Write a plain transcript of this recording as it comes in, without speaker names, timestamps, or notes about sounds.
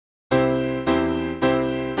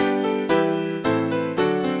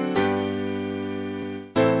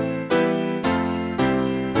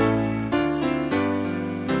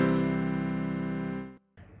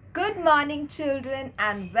morning, children,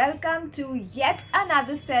 and welcome to yet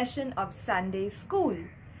another session of Sunday School.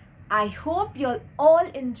 I hope you all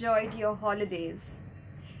enjoyed your holidays.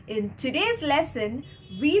 In today's lesson,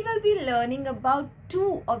 we will be learning about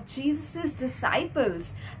two of Jesus'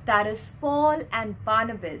 disciples, that is Paul and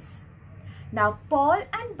Barnabas. Now, Paul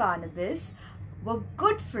and Barnabas were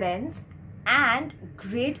good friends and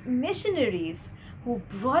great missionaries who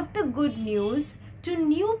brought the good news to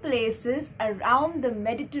new places around the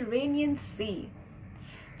Mediterranean Sea.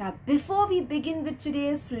 Now, before we begin with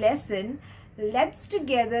today's lesson, let's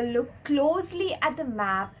together look closely at the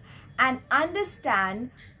map and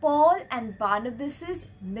understand Paul and Barnabas'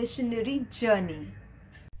 missionary journey.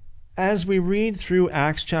 As we read through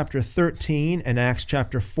Acts chapter 13 and Acts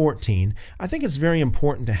chapter 14, I think it's very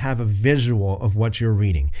important to have a visual of what you're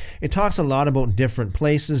reading. It talks a lot about different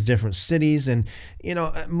places, different cities, and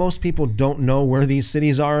most people don't know where these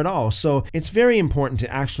cities are at all. So it's very important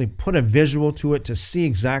to actually put a visual to it to see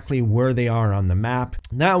exactly where they are on the map.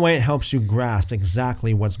 That way it helps you grasp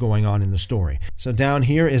exactly what's going on in the story. So down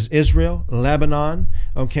here is Israel, Lebanon.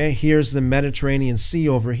 Okay, here's the Mediterranean Sea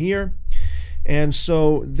over here. And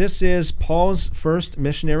so this is Paul's first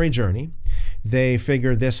missionary journey. They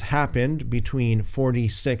figure this happened between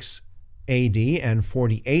 46 AD and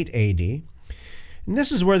 48 AD. And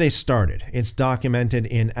this is where they started. It's documented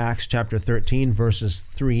in Acts chapter 13, verses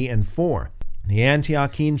 3 and 4. The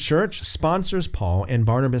Antiochian church sponsors Paul and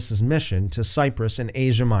Barnabas' mission to Cyprus and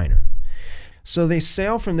Asia Minor. So they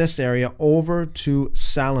sail from this area over to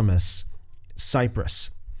Salamis,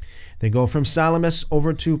 Cyprus. They go from Salamis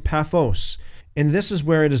over to Paphos. And this is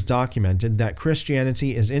where it is documented that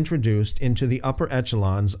Christianity is introduced into the upper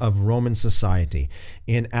echelons of Roman society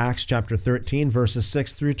in Acts chapter 13, verses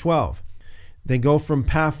 6 through 12. They go from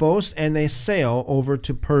Paphos and they sail over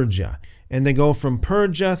to Persia. And they go from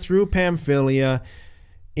Persia through Pamphylia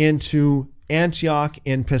into Antioch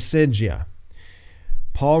in Pisidia.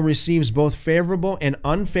 Paul receives both favorable and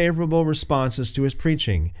unfavorable responses to his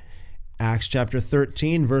preaching. Acts chapter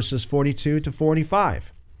 13, verses 42 to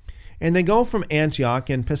 45. And they go from Antioch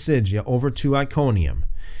and Pisidia over to Iconium.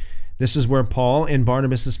 This is where Paul and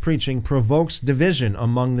Barnabas' preaching provokes division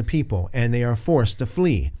among the people, and they are forced to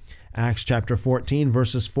flee. Acts chapter 14,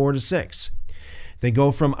 verses 4 to 6. They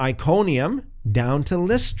go from Iconium down to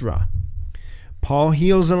Lystra. Paul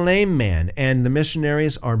heals a lame man, and the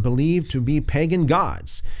missionaries are believed to be pagan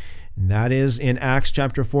gods. And that is in Acts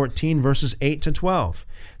chapter 14, verses 8 to 12.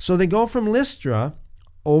 So they go from Lystra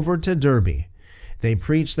over to Derbe. They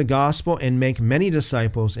preach the gospel and make many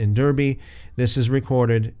disciples in Derbe. This is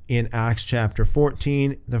recorded in Acts chapter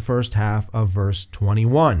 14, the first half of verse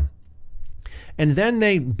 21. And then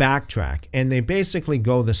they backtrack, and they basically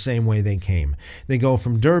go the same way they came. They go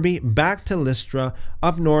from Derbe back to Lystra,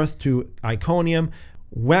 up north to Iconium,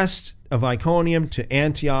 west of Iconium to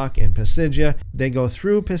Antioch and Pisidia. They go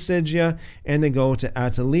through Pisidia and they go to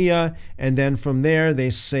Attalia, and then from there they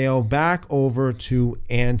sail back over to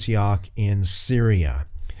Antioch in Syria.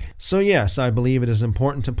 So yes, I believe it is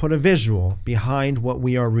important to put a visual behind what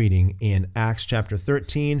we are reading in Acts chapter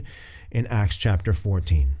 13 and Acts chapter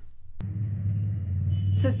 14.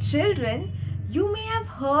 So children, you may have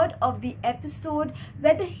heard of the episode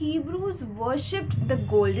where the Hebrews worshipped the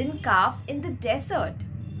golden calf in the desert.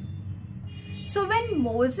 So when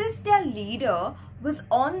Moses, their leader, was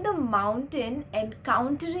on the mountain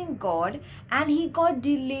encountering God and he got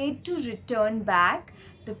delayed to return back,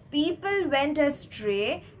 the people went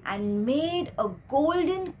astray and made a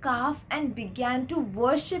golden calf and began to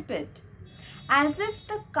worship it, as if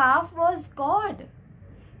the calf was God.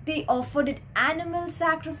 They offered it animal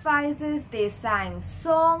sacrifices, they sang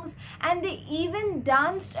songs, and they even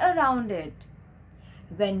danced around it.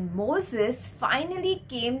 When Moses finally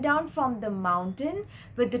came down from the mountain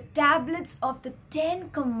with the tablets of the 10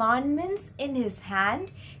 Commandments in his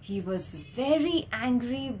hand, he was very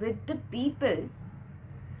angry with the people.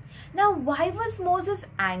 Now, why was Moses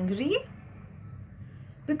angry?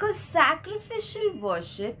 Because sacrificial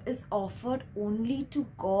worship is offered only to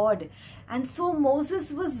God. And so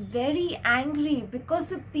Moses was very angry because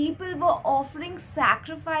the people were offering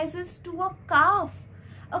sacrifices to a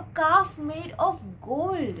calf made of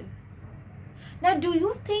gold. Now, do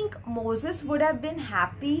you think Moses would have been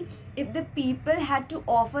happy if the people had to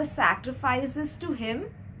offer sacrifices to him?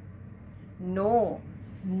 No,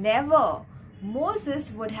 never.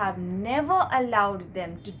 Moses would have never allowed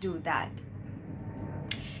them to do that.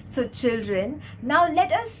 So children, now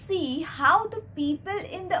let us see how the people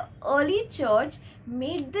in the early church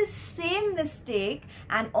made the same mistake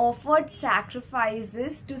and offered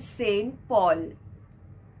sacrifices to Saint Paul.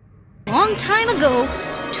 What? long time ago,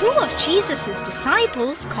 two of Jesus'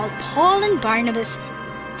 disciples called Paul and Barnabas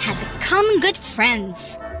had become good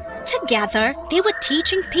friends. Together, they were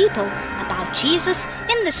teaching people about Jesus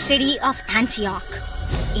in the city of Antioch.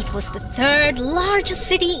 It was the third largest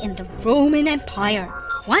city in the Roman Empire.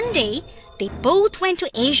 One day, they both went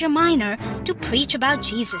to Asia Minor to preach about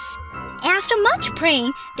Jesus. After much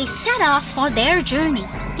praying, they set off for their journey.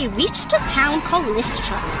 They reached a town called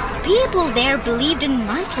Lystra. People there believed in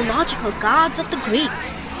mythological gods of the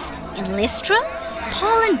Greeks. In Lystra,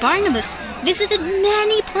 Paul and Barnabas visited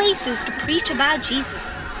many places to preach about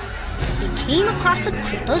Jesus. They came across a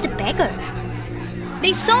crippled beggar.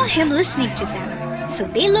 They saw him listening to them, so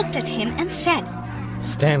they looked at him and said,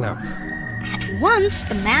 "Stand up." At once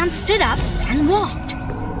the man stood up and walked.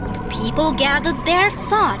 The people gathered there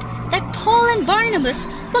thought that Paul and Barnabas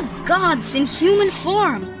were gods in human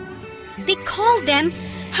form. They called them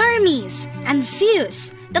Hermes and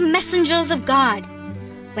Zeus, the messengers of God.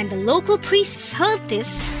 When the local priests heard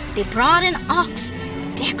this, they brought an ox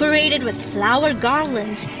decorated with flower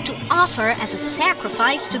garlands to offer as a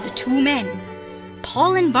sacrifice to the two men.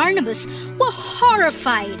 Paul and Barnabas were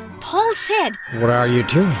horrified. Paul said, "What are you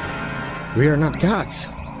doing? We are not gods.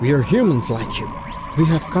 We are humans like you. We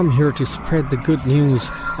have come here to spread the good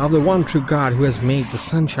news of the one true God who has made the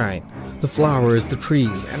sunshine, the flowers, the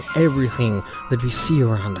trees, and everything that we see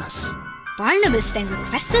around us." Barnabas then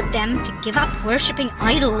requested them to give up worshipping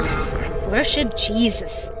idols and worship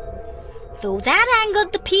Jesus. Though that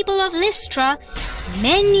angered the people of Lystra,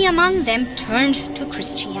 many among them turned to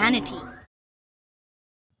Christianity.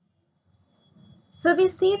 So we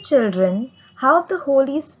see, children, how the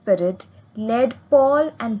Holy Spirit led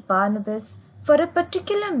Paul and Barnabas for a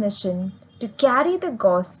particular mission to carry the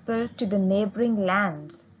gospel to the neighboring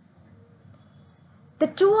lands. The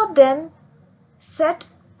two of them set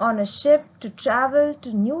on a ship to travel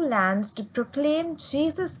to new lands to proclaim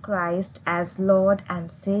Jesus Christ as Lord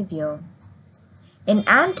and Savior. In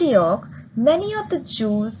Antioch, many of the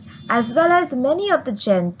Jews as well as many of the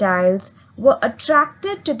Gentiles were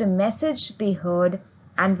attracted to the message they heard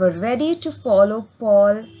and were ready to follow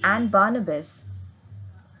Paul and Barnabas.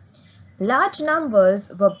 Large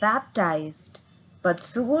numbers were baptized, but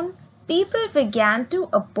soon people began to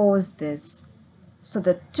oppose this. So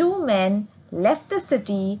the two men left the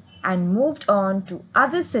city and moved on to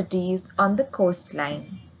other cities on the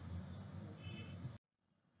coastline.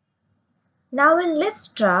 Now in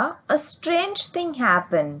Lystra, a strange thing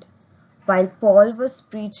happened. While Paul was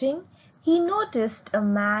preaching, he noticed a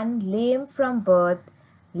man lame from birth,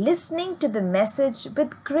 listening to the message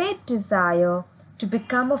with great desire to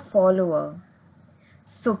become a follower.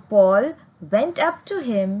 So Paul went up to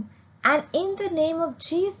him, and in the name of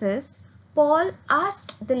Jesus, Paul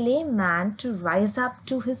asked the lame man to rise up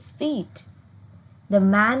to his feet. The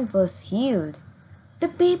man was healed.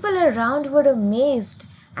 The people around were amazed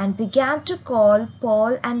and began to call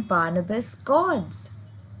Paul and Barnabas gods.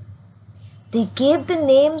 They gave the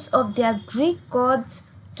names of their Greek gods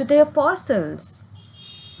to the apostles.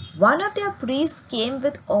 One of their priests came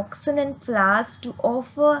with oxen and flowers to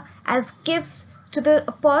offer as gifts to the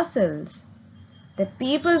apostles. The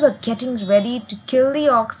people were getting ready to kill the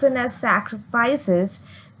oxen as sacrifices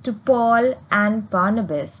to Paul and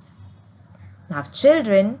Barnabas. Now,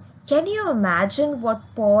 children, can you imagine what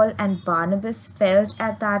Paul and Barnabas felt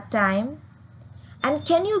at that time? And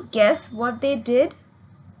can you guess what they did?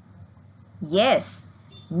 Yes,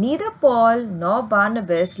 neither Paul nor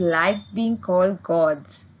Barnabas liked being called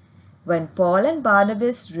gods. When Paul and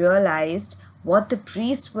Barnabas realized what the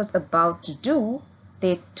priest was about to do,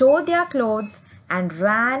 they tore their clothes and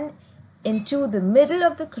ran into the middle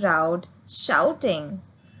of the crowd, shouting,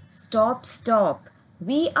 "Stop, stop!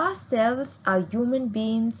 We ourselves are human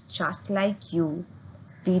beings just like you.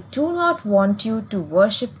 We do not want you to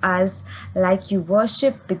worship us like you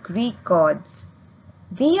worship the Greek gods.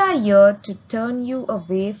 We are here to turn you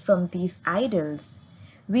away from these idols.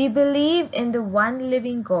 We believe in the one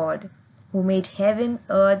living God who made heaven,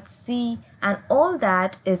 earth, sea, and all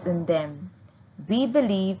that is in them. We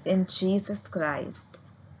believe in Jesus Christ."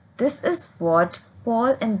 This is what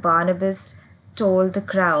Paul and Barnabas told the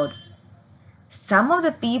crowd. Some of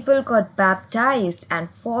the people got baptized and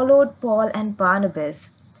followed Paul and Barnabas,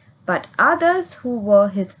 but others who were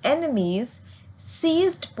his enemies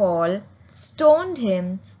seized Paul, stoned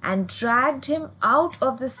him, and dragged him out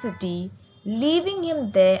of the city, leaving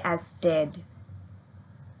him there as dead.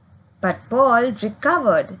 But Paul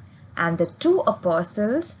recovered, and the two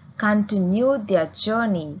apostles continued their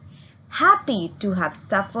journey, happy to have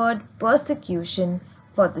suffered persecution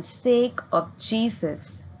for the sake of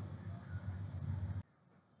Jesus.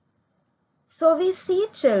 So we see,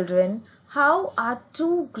 children, how our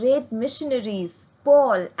two great missionaries,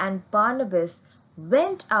 Paul and Barnabas,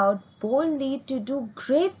 went out boldly to do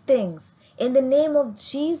great things in the name of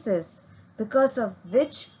Jesus, because of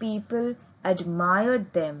which people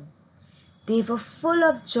admired them. They were full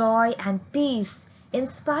of joy and peace in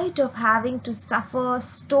spite of having to suffer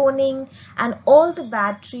stoning and all the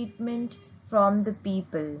bad treatment from the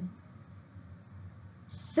people.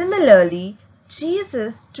 Similarly,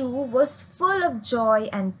 Jesus too was full of joy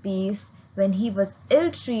and peace when he was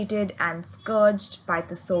ill-treated and scourged by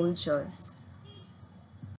the soldiers.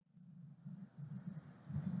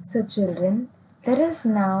 So children, let us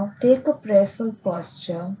now take a prayerful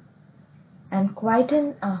posture and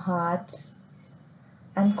quieten our hearts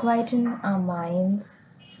and quieten our minds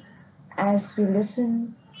as we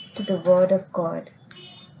listen to the Word of God.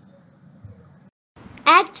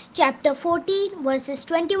 Acts chapter 14 verses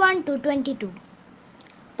 21 to 22.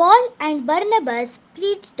 Paul and Barnabas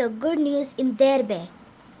preached the good news in Derbe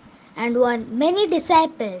and won many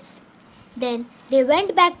disciples. Then they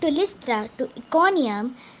went back to Lystra, to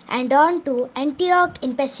Iconium, and on to Antioch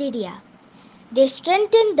in Pisidia. They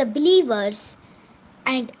strengthened the believers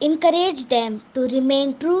and encouraged them to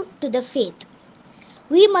remain true to the faith.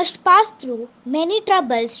 We must pass through many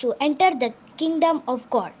troubles to enter the kingdom of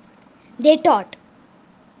God, they taught.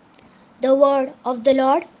 The word of the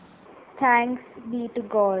Lord. Thanks be to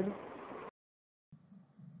God.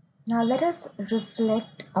 Now let us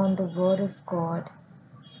reflect on the Word of God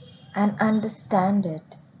and understand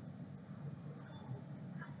it.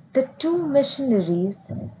 The two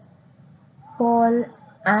missionaries, Paul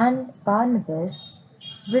and Barnabas,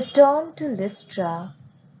 returned to Lystra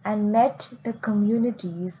and met the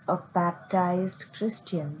communities of baptized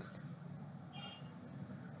Christians.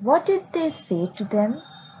 What did they say to them?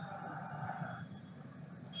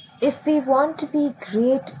 If we want to be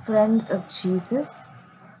great friends of Jesus,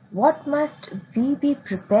 what must we be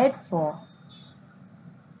prepared for?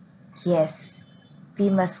 Yes,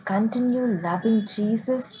 we must continue loving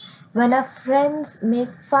Jesus when our friends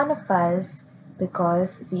make fun of us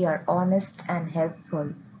because we are honest and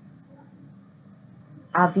helpful.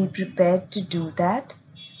 Are we prepared to do that?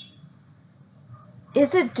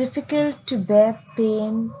 Is it difficult to bear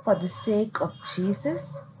pain for the sake of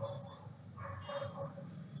Jesus?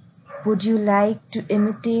 Would you like to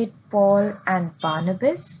imitate Paul and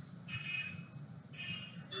Barnabas?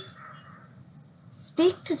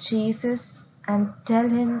 Speak to Jesus and tell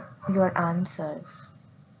him your answers.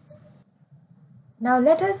 Now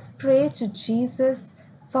let us pray to Jesus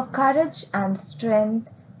for courage and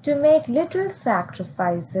strength to make little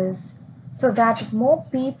sacrifices so that more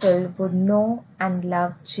people would know and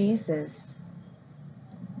love Jesus.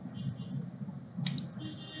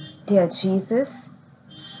 Dear Jesus,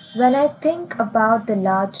 when I think about the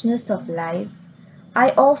largeness of life, I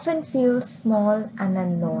often feel small and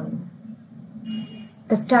unknown.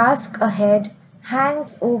 The task ahead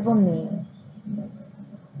hangs over me,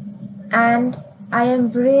 and I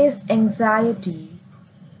embrace anxiety.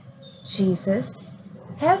 Jesus,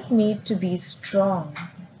 help me to be strong.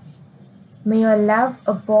 May your love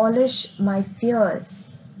abolish my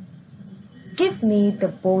fears. Give me the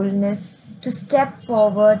boldness to step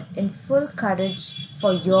forward in full courage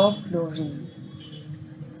for your glory.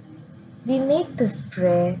 We make this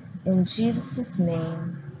prayer in Jesus'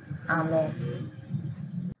 name. Amen.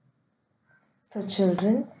 So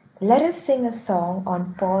children, let us sing a song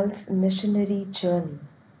on Paul's missionary journey.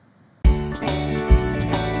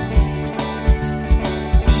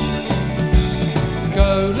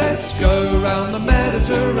 Go, let's go round the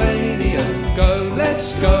Mediterranean. Go,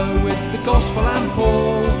 let's go with the gospel and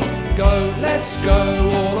Paul. Go, let's go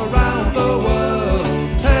all around the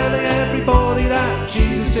world, telling everybody that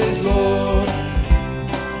Jesus is Lord.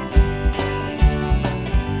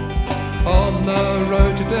 On the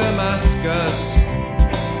road to Damascus,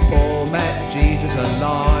 Paul met Jesus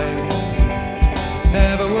alive.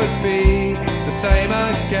 Never would be the same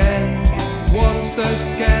again once the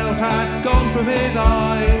scales had gone from his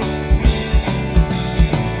eyes.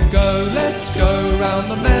 Go, let's go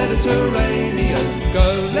round the Mediterranean.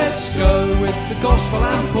 Go, let's go with the gospel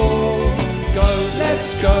and Paul. Go,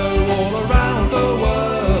 let's go all around the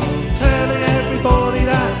world, telling everybody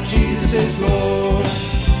that Jesus is Lord.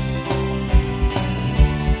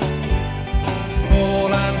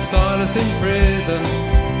 Paul and Silas in prison,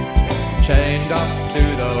 chained up to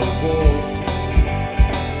the wall,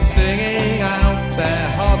 singing out their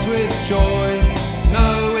hearts with joy,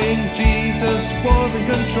 knowing Jesus was in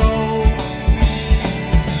control.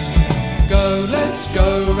 Go, let's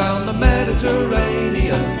go round the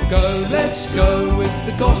Mediterranean. Go, let's go with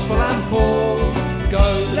the gospel and Paul. Go,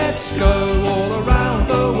 let's go all around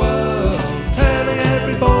the world,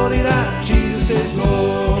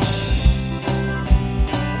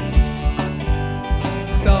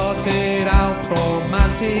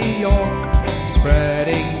 Antioch,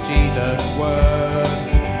 spreading Jesus' word.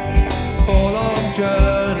 4 long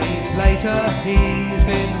journeys later he's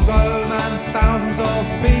in Rome, and thousands of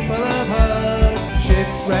people have heard.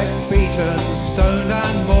 Shipwrecked, beaten, stoned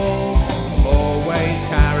and mauled, always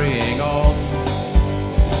carrying on,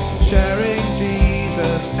 sharing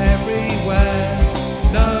Jesus everywhere,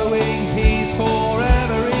 knowing he's for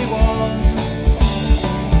everyone.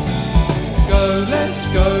 Go,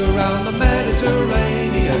 let's go round the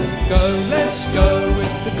Mediterranean. Go, let's go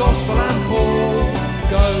with the gospel and Paul.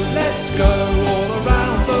 Go, let's go all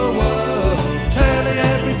around the world, telling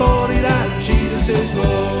everybody that Jesus is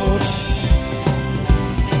Lord.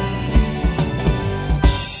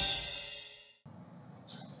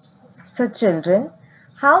 So children,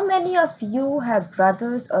 how many of you have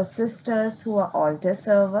brothers or sisters who are altar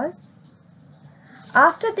servers?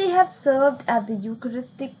 After they have served at the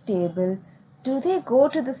Eucharistic table, do they go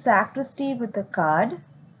to the sacristy with a card?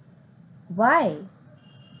 Why?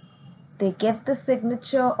 They get the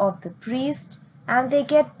signature of the priest and they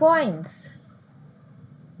get points.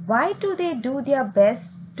 Why do they do their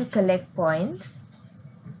best to collect points?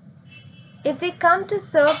 If they come to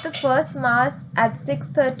serve the first Mass at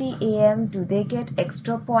 6:30 a.m., do they get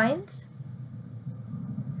extra points?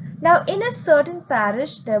 Now, in a certain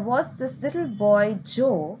parish, there was this little boy,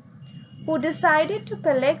 Joe, who decided to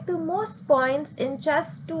collect the most points in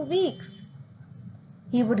just 2 weeks.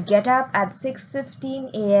 He would get up at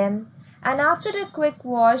 6:15 a.m. and after a quick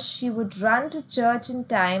wash, he would run to church in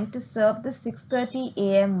time to serve the 6:30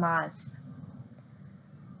 a.m. Mass.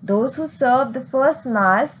 Those who serve the first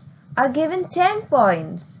Mass are given 10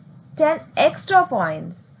 points, 10 extra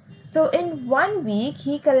points. So in 1 week,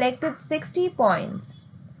 he collected 60 points.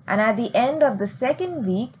 And at the end of the second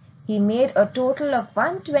week, he made a total of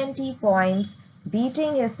 120 points,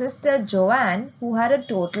 beating his sister Joanne, who had a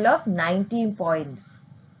total of 19 points.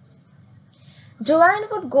 Joanne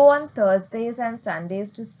would go on Thursdays and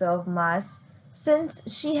Sundays to serve Mass since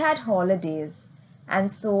she had holidays, and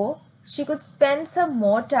so she could spend some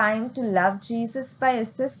more time to love Jesus by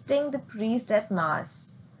assisting the priest at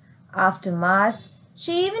Mass. After Mass,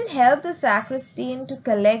 she even helped the sacristan to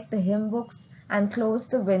collect the hymn books and close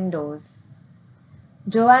the windows.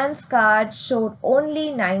 Joanne's card showed only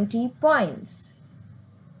 90 points.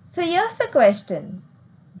 So here's the question.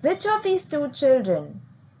 Which of these two children,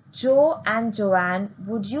 Joe and Joanne,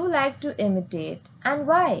 would you like to imitate and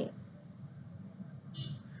why?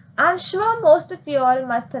 I'm sure most of you all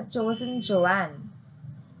must have chosen Joanne.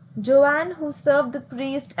 Joanne, who served the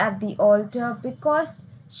priest at the altar because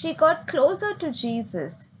she got closer to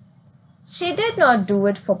Jesus. She did not do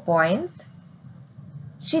it for points.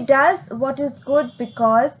 She does what is good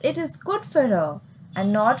because it is good for her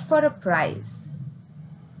and not for a prize.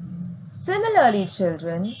 Similarly,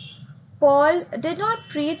 children, Paul did not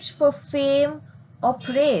preach for fame or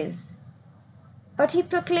praise, but he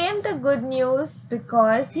proclaimed the good news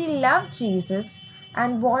because he loved Jesus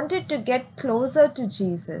and wanted to get closer to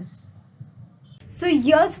Jesus. So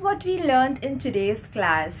here's what we learned in today's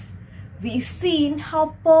class. We've seen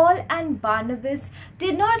how Paul and Barnabas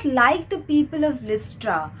did not like the people of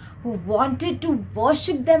Lystra who wanted to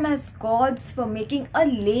worship them as gods for making a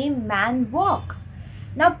lame man walk.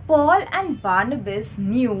 Now Paul and Barnabas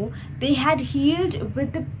knew they had healed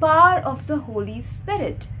with the power of the Holy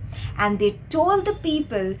Spirit, and they told the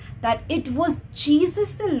people that it was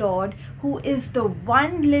Jesus the Lord who is the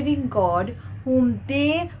one living God whom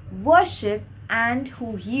they worship and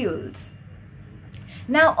who heals.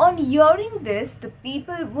 Now on hearing this, the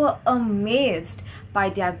people were amazed by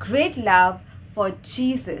their great love for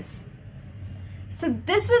Jesus. So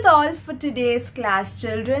this was all for today's class,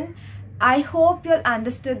 children. I hope you'll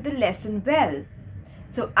understood the lesson well.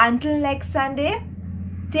 So until next Sunday,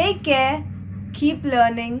 take care, keep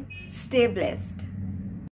learning, stay blessed.